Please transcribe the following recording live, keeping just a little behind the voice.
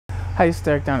Hi, it's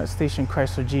Derek down at Station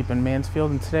Chrysler Jeep in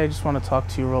Mansfield, and today I just want to talk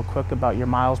to you real quick about your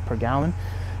miles per gallon.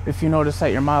 If you notice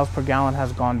that your miles per gallon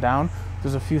has gone down,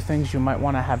 there's a few things you might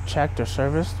want to have checked or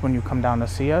serviced when you come down to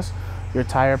see us. Your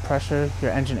tire pressure, your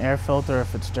engine air filter,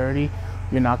 if it's dirty,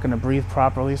 you're not going to breathe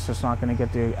properly, so it's not going to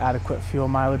get the adequate fuel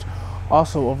mileage.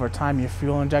 Also, over time, your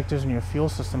fuel injectors and your fuel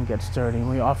system gets dirty, and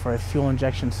we offer a fuel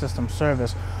injection system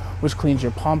service which cleans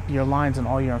your pump, your lines, and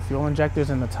all your fuel injectors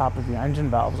and the top of your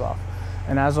engine valves off.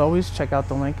 And as always, check out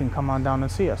the link and come on down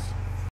and see us.